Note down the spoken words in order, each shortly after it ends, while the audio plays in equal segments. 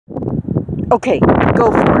Okay,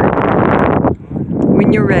 go for it.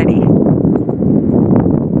 When you're ready.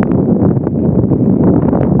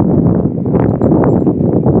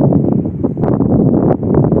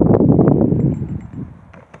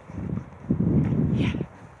 Yeah,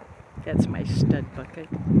 that's my stud bucket.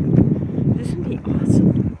 Isn't he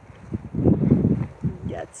awesome?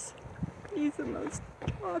 Yes, he's the most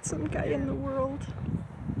awesome guy in the world.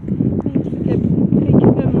 Thank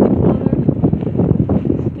you, Heavenly Father.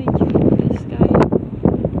 Thank you for this guy.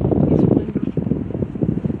 He's wonderful.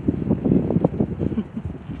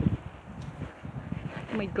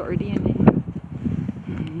 My guardian angel.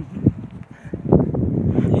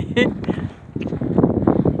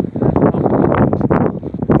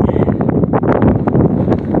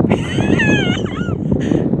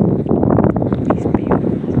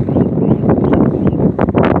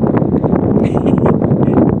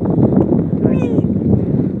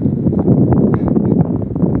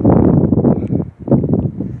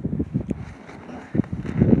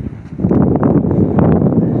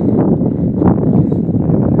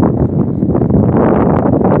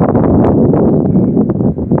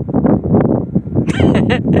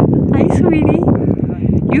 Hi, sweetie.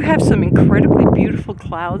 You have some incredibly beautiful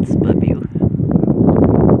clouds above you.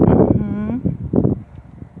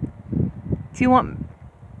 Do you want...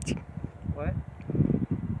 What? I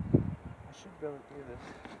should be able to do this.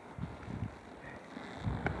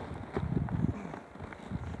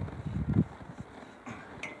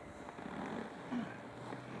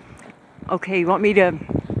 Okay, you want me to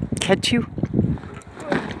catch you?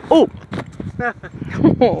 Oh!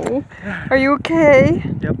 Oh, are you okay?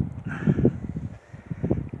 Yep.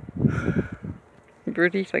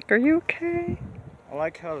 Birdie's like, are you okay? I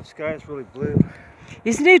like how the sky is really blue.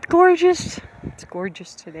 Isn't it gorgeous? It's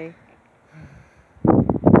gorgeous today.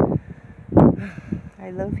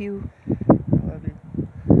 I love you. I love you.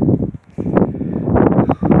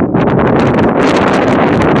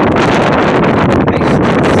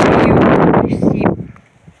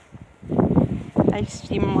 I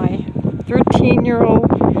see my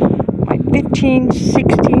 13-year-old, my 15,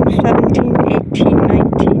 16, 17, 18,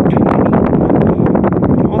 19,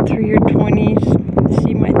 20, all through your 20s. I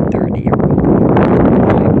see my 30-year-old, my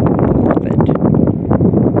beloved.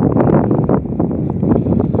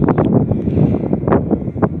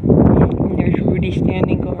 And there's Rudy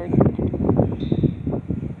standing guard.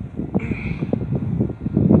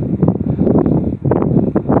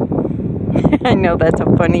 I know that's a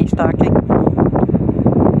funny stocking.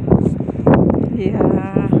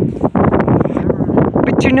 Yeah.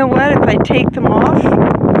 But you know what? If I take them off,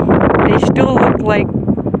 they still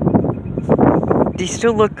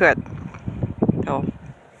look good. So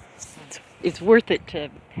it's worth it to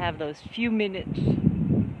have those few minutes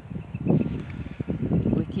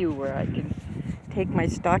with you where I can take my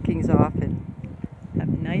stockings off and have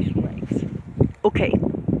nice legs. Okay.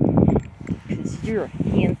 Because you're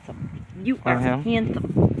handsome. You are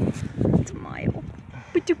handsome. Smile.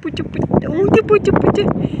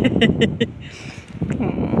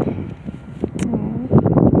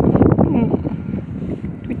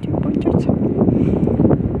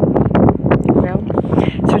 Well,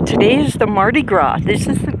 so today is the Mardi Gras. This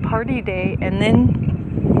is the party day, and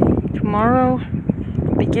then tomorrow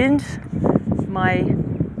begins my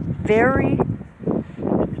very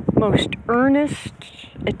most earnest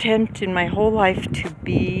attempt in my whole life to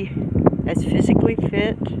be as physically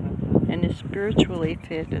fit and as spiritually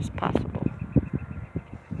fit as possible.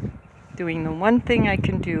 Doing the one thing I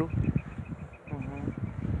can do,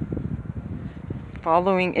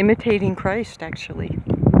 imitating Christ, actually.